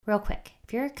real quick,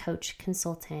 if you're a coach,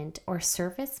 consultant, or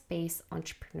service-based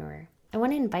entrepreneur, I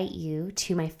want to invite you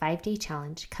to my 5-day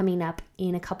challenge coming up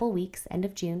in a couple weeks, end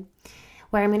of June,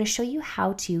 where I'm going to show you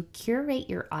how to curate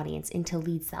your audience into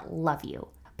leads that love you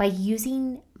by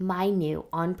using my new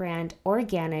on-brand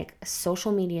organic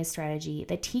social media strategy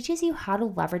that teaches you how to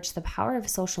leverage the power of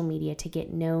social media to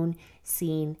get known,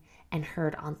 seen, and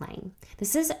heard online.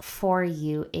 This is for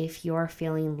you if you're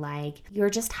feeling like you're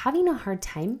just having a hard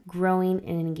time growing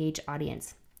an engaged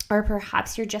audience. Or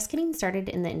perhaps you're just getting started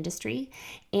in the industry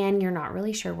and you're not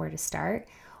really sure where to start.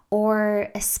 Or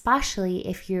especially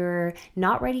if you're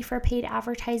not ready for paid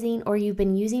advertising or you've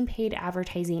been using paid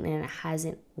advertising and it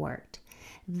hasn't worked.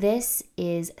 This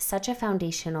is such a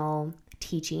foundational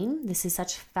teaching. This is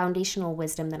such foundational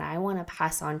wisdom that I want to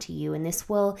pass on to you. And this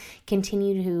will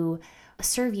continue to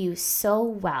serve you so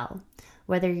well,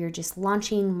 whether you're just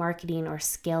launching, marketing, or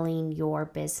scaling your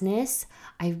business.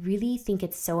 I really think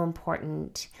it's so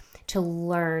important to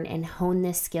learn and hone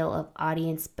this skill of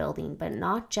audience building, but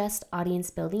not just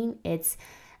audience building, it's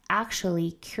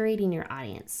actually curating your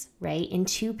audience, right?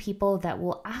 Into people that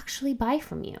will actually buy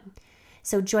from you.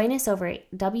 So join us over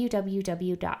at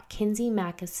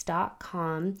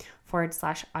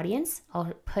www.kinseymakis.com/audience.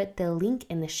 I'll put the link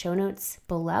in the show notes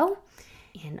below.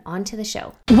 And on to the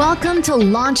show. Welcome to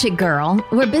Launch It Girl,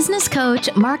 where business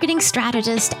coach, marketing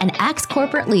strategist, and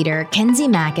ex-corporate leader Kinsey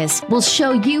Makis will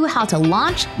show you how to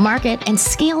launch, market, and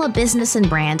scale a business and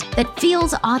brand that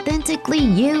feels authentically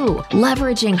you,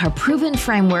 leveraging her proven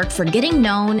framework for getting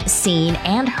known, seen,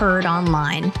 and heard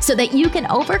online so that you can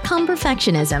overcome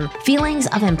perfectionism, feelings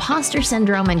of imposter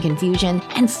syndrome and confusion,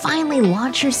 and finally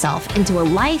launch yourself into a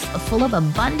life full of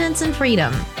abundance and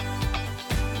freedom.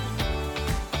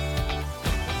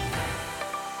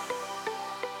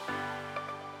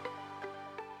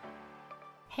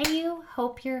 Hey you,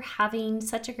 hope you're having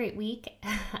such a great week.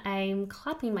 I'm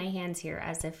clapping my hands here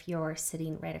as if you're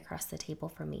sitting right across the table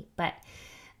from me. But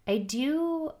I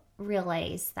do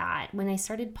realize that when I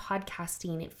started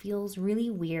podcasting, it feels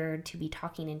really weird to be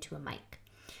talking into a mic.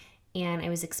 And I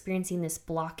was experiencing this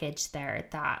blockage there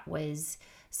that was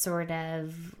sort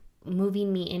of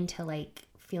moving me into like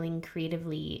feeling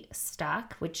creatively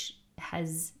stuck, which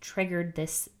has triggered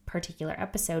this particular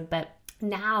episode. But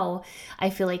now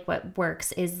I feel like what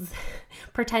works is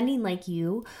pretending like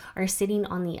you are sitting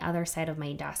on the other side of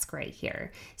my desk right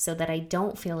here so that I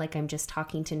don't feel like I'm just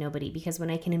talking to nobody, because when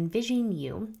I can envision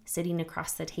you sitting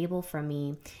across the table from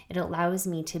me, it allows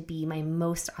me to be my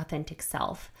most authentic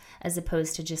self as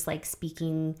opposed to just like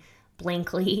speaking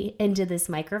blankly into this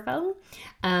microphone.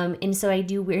 And so I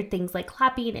do weird things like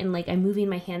clapping and like I'm moving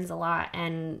my hands a lot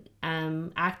and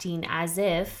acting as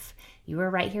if you were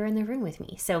right here in the room with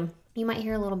me. So you might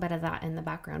hear a little bit of that in the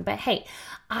background. But hey,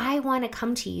 I want to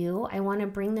come to you. I want to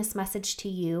bring this message to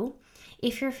you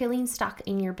if you're feeling stuck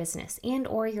in your business and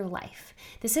or your life.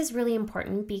 This is really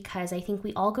important because I think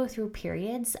we all go through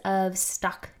periods of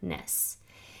stuckness.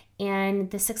 And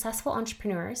the successful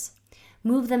entrepreneurs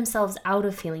move themselves out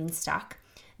of feeling stuck.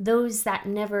 Those that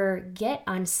never get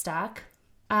unstuck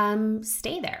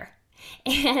stay there.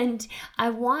 And I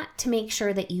want to make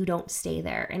sure that you don't stay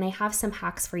there. And I have some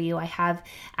hacks for you. I have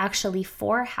actually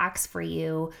 4 hacks for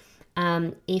you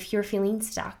if you're feeling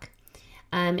stuck.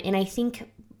 And I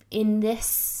think in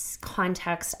this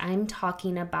context, I'm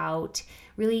talking about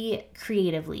really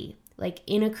creatively, like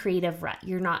in a creative rut.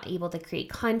 You're not able to create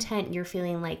content. You're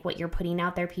feeling like what you're putting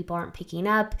out there, people aren't picking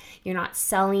up. You're not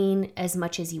selling as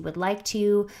much as you would like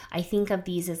to. I think of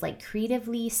these as like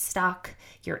creatively stuck.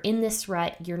 You're in this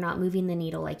rut. You're not moving the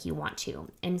needle like you want to.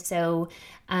 And so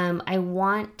I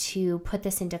want to put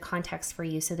this into context for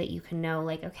you so that you can know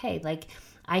like, okay, like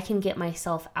I can get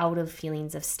myself out of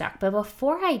feelings of stuck. But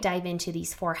before I dive into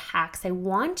these 4 hacks, I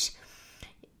want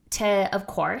to, of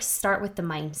course, start with the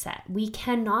mindset. We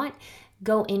cannot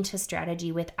go into strategy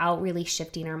without really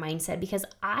shifting our mindset, because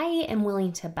I am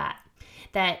willing to bet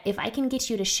that if I can get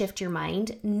you to shift your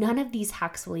mind, none of these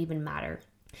hacks will even matter,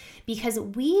 because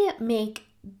we make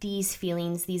these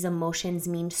feelings, these emotions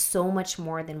mean so much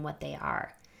more than what they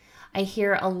are. I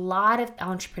hear a lot of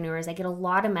entrepreneurs, I get a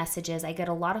lot of messages, I get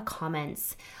a lot of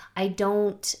comments. I'm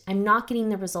not getting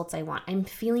the results I want. I'm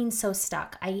feeling so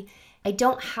stuck. I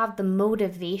don't have the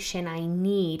motivation I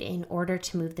need in order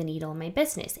to move the needle in my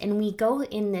business. And we go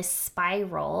in this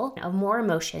spiral of more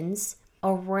emotions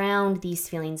around these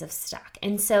feelings of stuck.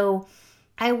 And so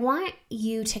I want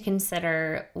you to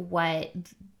consider what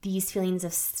these feelings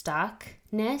of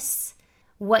stuckness,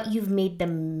 what you've made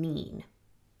them mean.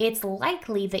 It's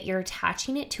likely that you're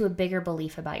attaching it to a bigger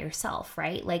belief about yourself,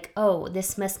 right? Like, oh,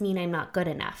 this must mean I'm not good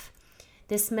enough.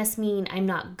 This must mean I'm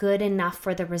not good enough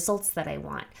for the results that I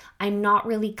want. I'm not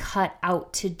really cut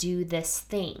out to do this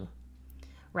thing,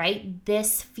 right?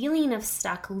 This feeling of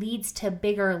stuck leads to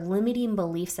bigger limiting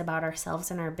beliefs about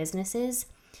ourselves and our businesses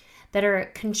that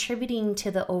are contributing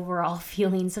to the overall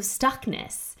feelings of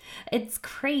stuckness. It's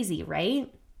crazy, right?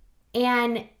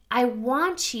 And I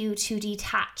want you to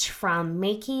detach from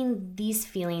making these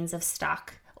feelings of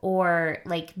stuck or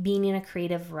like being in a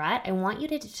creative rut. I want you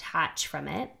to detach from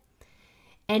it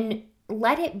and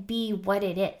let it be what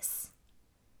it is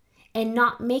and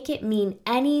not make it mean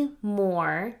any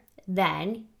more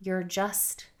than you're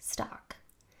just stuck.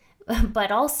 But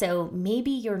also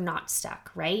maybe you're not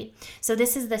stuck, right? So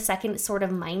this is the second sort of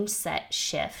mindset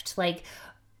shift. Like,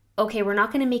 okay, we're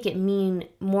not going to make it mean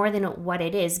more than what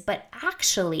it is, but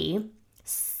actually,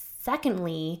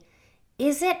 secondly,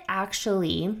 is it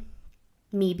actually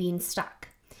me being stuck?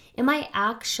 Am I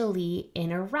actually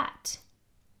in a rut?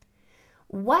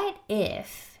 What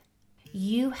if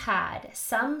you had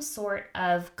some sort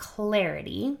of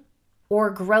clarity or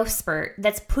growth spurt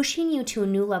that's pushing you to a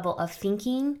new level of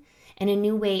thinking and a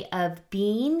new way of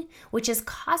being, which is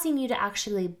causing you to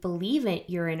actually believe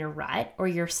you're in a rut or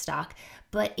you're stuck,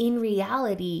 but in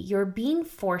reality, you're being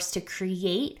forced to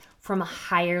create from a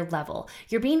higher level.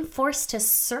 You're being forced to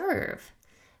serve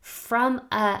from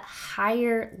a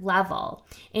higher level.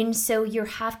 And so you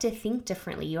have to think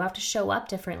differently. You have to show up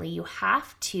differently. You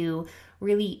have to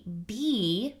really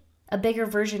be a bigger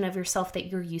version of yourself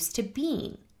that you're used to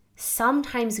being.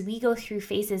 Sometimes we go through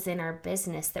phases in our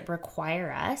business that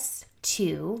require us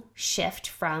to shift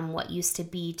from what used to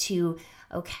be to,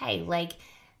 okay, like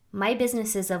my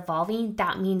business is evolving,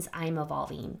 that means I'm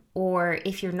evolving. Or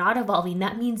if you're not evolving,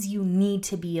 that means you need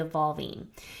to be evolving.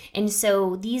 And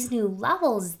so these new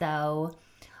levels, though,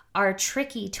 are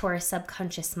tricky to our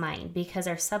subconscious mind because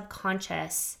our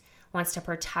subconscious wants to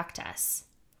protect us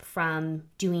from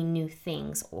doing new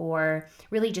things or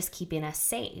really just keeping us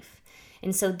safe.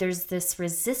 And so there's this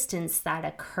resistance that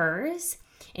occurs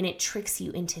and it tricks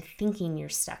you into thinking you're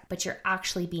stuck, but you're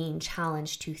actually being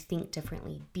challenged to think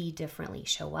differently, be differently,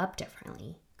 show up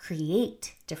differently,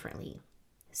 create differently.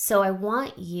 So I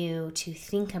want you to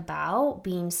think about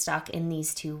being stuck in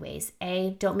these two ways.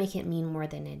 A, don't make it mean more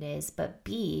than it is, but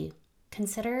B,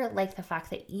 consider like the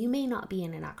fact that you may not be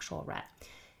in an actual rut.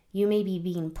 You may be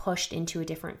being pushed into a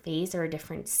different phase or a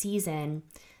different season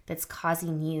that's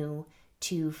causing you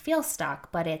to feel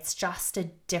stuck, but it's just a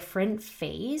different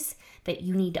phase that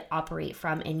you need to operate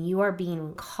from, and you are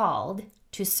being called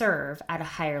to serve at a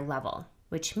higher level,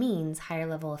 which means higher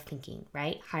level of thinking,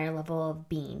 right? Higher level of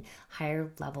being,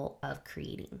 higher level of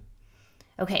creating.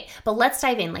 Okay, but let's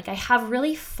dive in. Like I have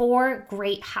really 4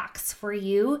 great hacks for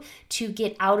you to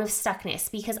get out of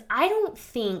stuckness, because I don't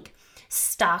think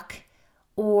stuck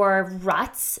or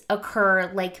ruts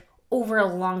occur like over a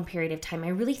long period of time. I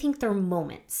really think they're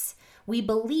moments. We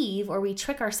believe, or we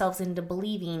trick ourselves into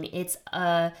believing it's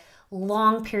a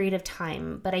long period of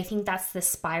time, but I think that's the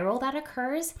spiral that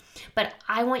occurs. But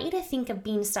I want you to think of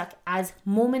being stuck as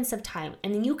moments of time,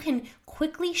 and then you can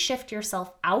quickly shift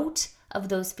yourself out of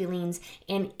those feelings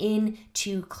and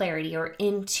into clarity or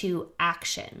into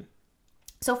action.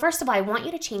 So first of all, I want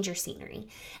you to change your scenery.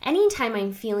 Anytime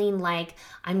I'm feeling like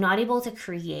I'm not able to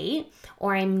create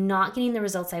or I'm not getting the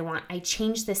results I want, I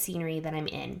change the scenery that I'm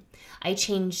in. I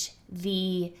change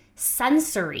the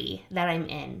sensory that I'm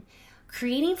in.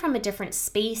 Creating from a different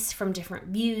space, from different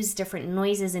views, different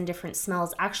noises, and different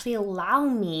smells actually allow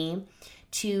me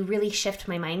to really shift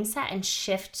my mindset and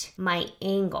shift my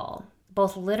angle,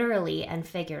 both literally and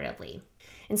figuratively.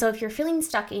 And so if you're feeling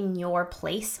stuck in your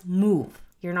place, move.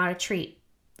 You're not a tree,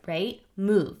 right?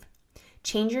 Move.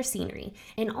 Change your scenery.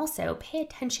 And also pay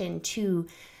attention to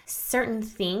certain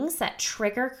things that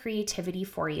trigger creativity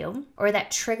for you or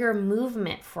that trigger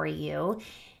movement for you,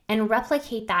 and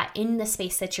replicate that in the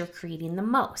space that you're creating the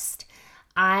most.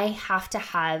 I have to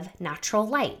have natural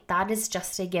light. That is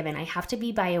just a given. I have to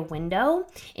be by a window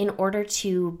in order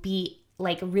to be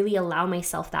like really allow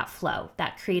myself that flow,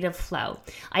 that creative flow.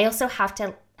 I also have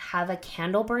to have a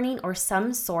candle burning or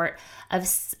some sort of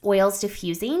oils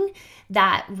diffusing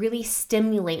that really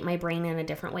stimulate my brain in a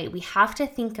different way. We have to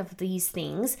think of these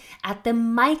things at the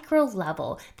micro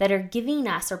level that are giving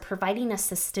us or providing us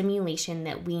the stimulation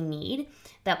that we need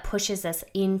that pushes us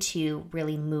into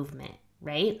really movement,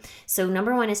 right? So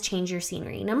number 1 is change your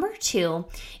scenery. Number 2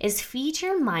 is feed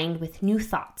your mind with new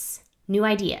thoughts, new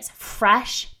ideas,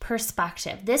 fresh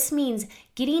perspective. This means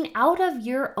getting out of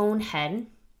your own head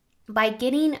by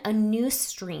getting a new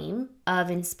stream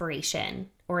of inspiration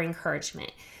or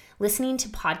encouragement. listening to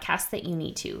podcasts that you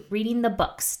need to, reading the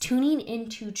books, tuning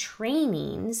into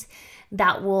trainings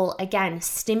that will, again,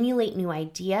 stimulate new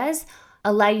ideas,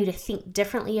 allow you to think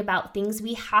differently about things.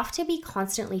 We have to be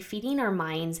constantly feeding our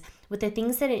minds with the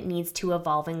things that it needs to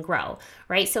evolve and grow,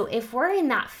 right? So if we're in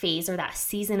that phase or that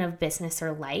season of business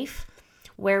or life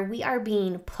where we are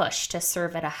being pushed to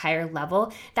serve at a higher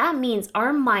level, that means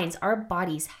our minds, our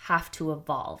bodies have to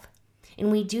evolve. And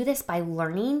we do this by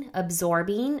learning,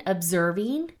 absorbing,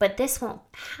 observing, but this won't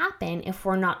happen if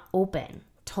we're not open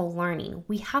to learning.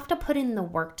 We have to put in the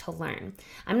work to learn.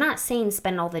 I'm not saying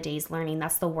spend all the days learning.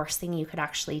 That's the worst thing you could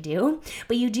actually do.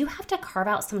 But you do have to carve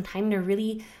out some time to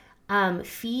really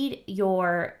feed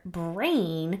your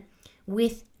brain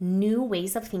with new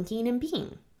ways of thinking and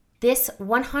being. This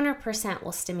 100%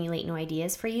 will stimulate new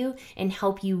ideas for you and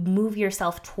help you move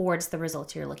yourself towards the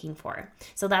results you're looking for.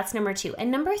 So that's number 2.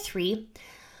 And number 3,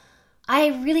 I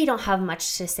really don't have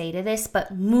much to say to this,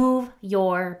 but move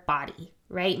your body.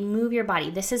 Right? Move your body.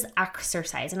 This is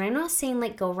exercise. And I'm not saying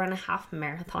like go run a half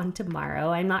marathon tomorrow.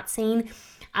 I'm not saying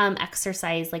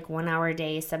exercise like 1 hour a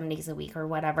day, 7 days a week or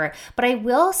whatever. But I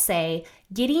will say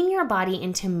getting your body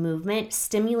into movement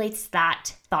stimulates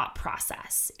that thought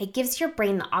process. It gives your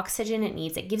brain the oxygen it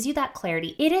needs. It gives you that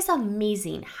clarity. It is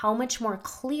amazing how much more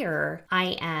clear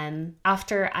I am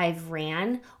after I've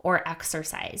ran or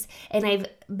exercised. And I've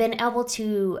been able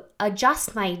to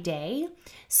adjust my day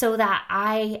so that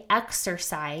I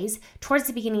exercise towards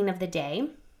the beginning of the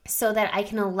day so that I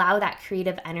can allow that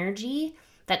creative energy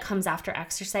that comes after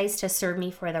exercise to serve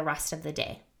me for the rest of the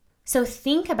day. So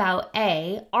think about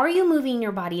A, are you moving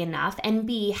your body enough? And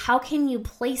B, how can you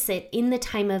place it in the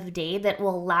time of day that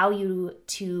will allow you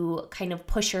to kind of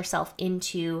push yourself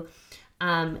into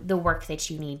the work that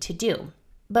you need to do?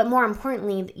 But more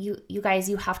importantly, you guys,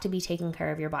 you have to be taking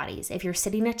care of your bodies. If you're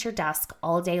sitting at your desk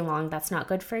all day long, that's not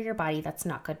good for your body, that's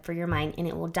not good for your mind, and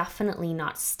it will definitely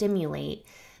not stimulate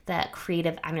that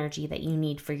creative energy that you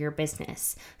need for your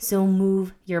business. So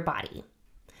move your body.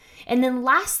 And then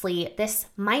lastly, this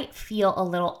might feel a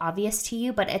little obvious to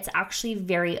you, but it's actually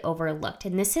very overlooked.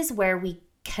 And this is where we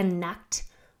connect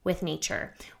with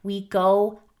nature. We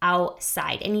go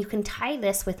outside. And you can tie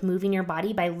this with moving your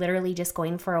body by literally just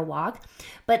going for a walk.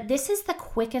 But this is the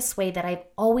quickest way that I've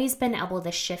always been able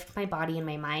to shift my body and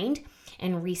my mind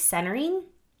and recentering.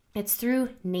 It's through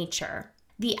nature.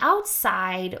 The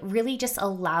outside really just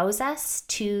allows us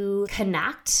to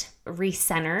connect,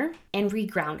 recenter, and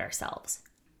reground ourselves.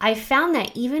 I found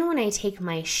that even when I take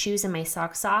my shoes and my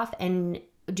socks off and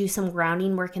do some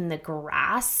grounding work in the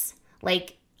grass,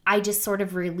 like I just sort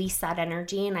of release that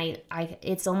energy and I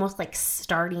it's almost like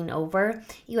starting over.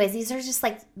 You guys, these are just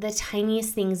like the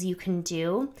tiniest things you can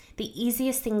do, the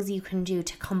easiest things you can do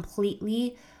to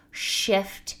completely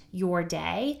shift your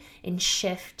day and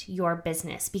shift your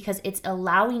business, because it's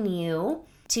allowing you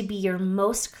to be your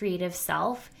most creative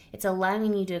self. It's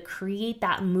allowing you to create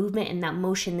that movement and that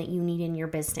motion that you need in your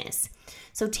business.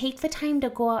 So take the time to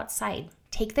go outside.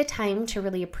 Take the time to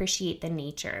really appreciate the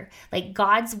nature. Like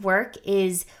God's work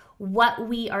is what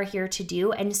we are here to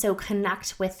do, and so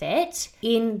connect with it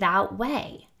in that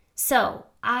way. So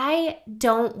I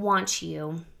don't want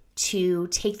you to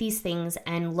take these things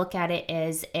and look at it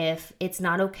as if it's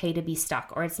not okay to be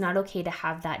stuck, or it's not okay to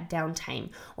have that downtime,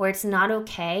 or it's not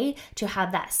okay to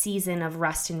have that season of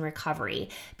rest and recovery.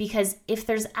 Because if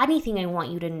there's anything I want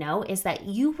you to know is that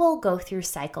you will go through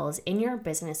cycles in your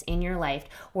business, in your life,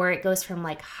 where it goes from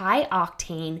like high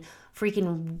octane,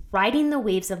 freaking riding the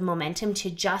waves of momentum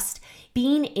to just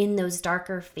being in those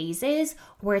darker phases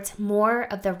where it's more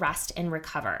of the rest and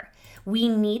recover. We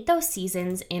need those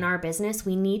seasons in our business.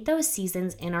 We need those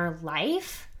seasons in our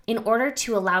life in order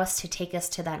to allow us to take us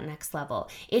to that next level.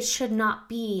 It should not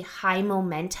be high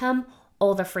momentum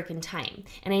all the freaking time.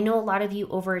 And I know a lot of you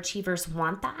overachievers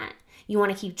want that. You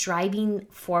want to keep driving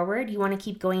forward. You want to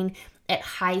keep going at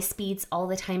high speeds all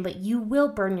the time, but you will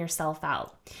burn yourself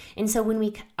out. And so when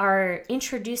we are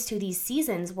introduced to these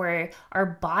seasons where our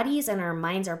bodies and our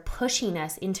minds are pushing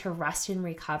us into rest and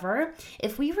recover,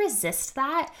 if we resist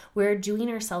that, we're doing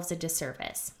ourselves a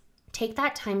disservice. Take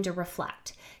that time to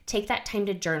reflect. Take that time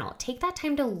to journal. Take that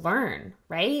time to learn,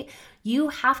 right? You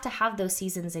have to have those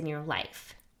seasons in your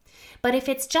life. But if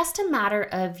it's just a matter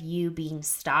of you being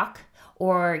stuck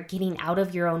or getting out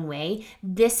of your own way,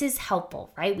 this is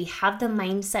helpful, right? We have the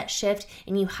mindset shift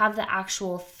and you have the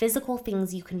actual physical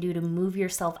things you can do to move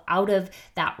yourself out of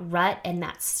that rut and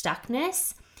that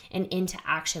stuckness and into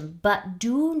action. But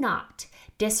do not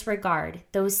disregard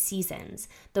those seasons,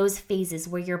 those phases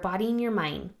where your body and your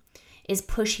mind is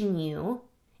pushing you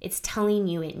It's telling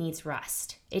you it needs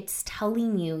rest. It's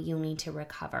telling you you need to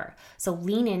recover. So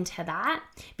lean into that,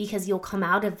 because you'll come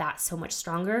out of that so much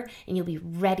stronger and you'll be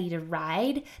ready to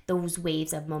ride those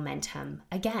waves of momentum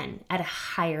again at a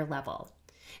higher level.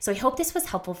 So I hope this was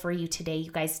helpful for you today.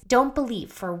 You guys, don't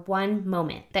believe for one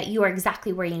moment that you are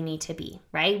exactly where you need to be,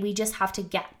 right? We just have to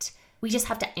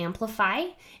amplify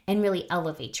and really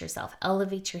elevate yourself,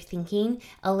 elevate your thinking,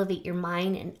 elevate your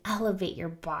mind, and elevate your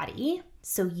body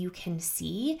so you can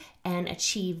see and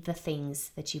achieve the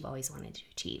things that you've always wanted to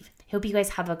achieve. I hope you guys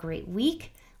have a great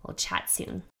week. We'll chat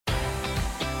soon.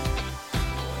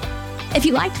 If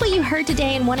you liked what you heard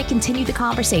today and want to continue the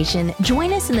conversation,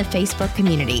 join us in the Facebook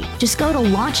community. Just go to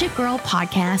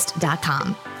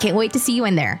launchitgirlpodcast.com. Can't wait to see you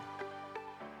in there.